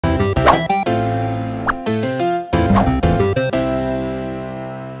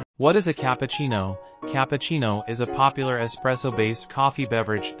What is a cappuccino? Cappuccino is a popular espresso-based coffee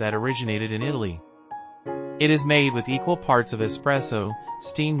beverage that originated in Italy. It is made with equal parts of espresso,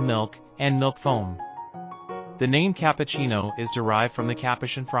 steamed milk, and milk foam. The name cappuccino is derived from the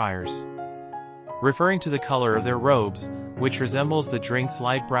Capuchin friars, referring to the color of their robes, which resembles the drink's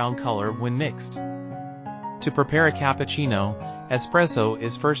light brown color when mixed. To prepare a cappuccino, espresso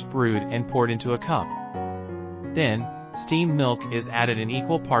is first brewed and poured into a cup. Then, steamed milk is added in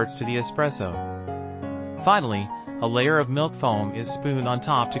equal parts to the espresso. Finally, a layer of milk foam is spooned on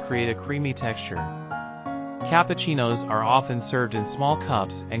top to create a creamy texture. Cappuccinos are often served in small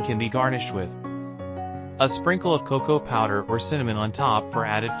cups and can be garnished with a sprinkle of cocoa powder or cinnamon on top for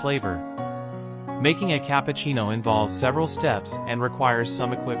added flavor. Making a cappuccino involves several steps and requires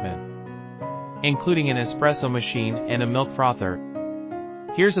some equipment, including an espresso machine and a milk frother.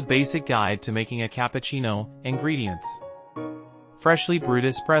 Here's a basic guide to making a cappuccino. Ingredients: freshly brewed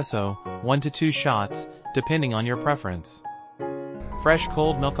espresso, 1 to 2 shots, depending on your preference. Fresh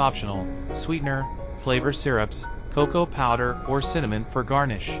cold milk optional, sweetener, flavor syrups, cocoa powder or cinnamon for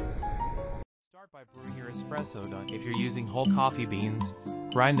garnish. Start by brewing your espresso. If you're using whole coffee beans,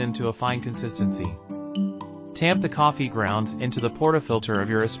 grind them to a fine consistency. Tamp the coffee grounds into the portafilter of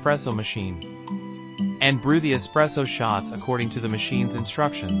your espresso machine, and brew the espresso shots according to the machine's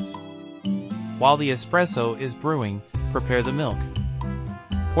instructions. While the espresso is brewing, prepare the milk.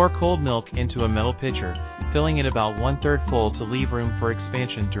 Pour cold milk into a metal pitcher, filling it about 1/3 full to leave room for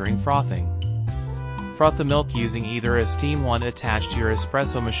expansion during frothing. Froth the milk using either a steam wand attached to your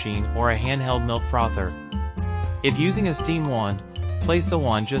espresso machine or a handheld milk frother. If using a steam wand, place the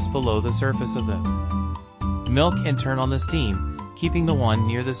wand just below the surface of the milk and turn on the steam, keeping the wand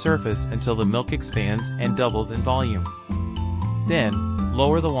near the surface until the milk expands and doubles in volume. Then,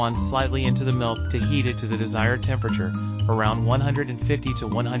 lower the wand slightly into the milk to heat it to the desired temperature, around 150 to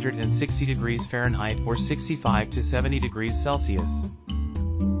 160 degrees Fahrenheit or 65 to 70 degrees Celsius.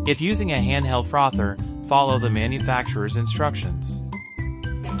 If using a handheld frother, follow the manufacturer's instructions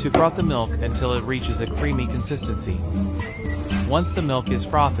to froth the milk until it reaches a creamy consistency. Once the milk is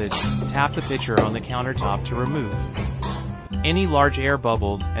frothed, tap the pitcher on the countertop to remove any large air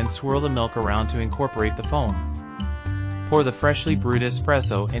bubbles and swirl the milk around to incorporate the foam. Pour the freshly brewed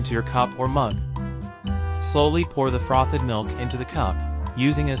espresso into your cup or mug. Slowly pour the frothed milk into the cup,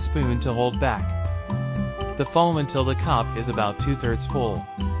 using a spoon to hold back the foam until the cup is about 2/3 full.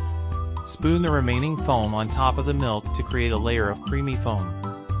 Spoon the remaining foam on top of the milk to create a layer of creamy foam.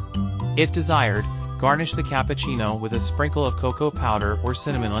 If desired, garnish the cappuccino with a sprinkle of cocoa powder or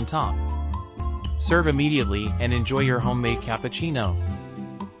cinnamon on top. Serve immediately and enjoy your homemade cappuccino.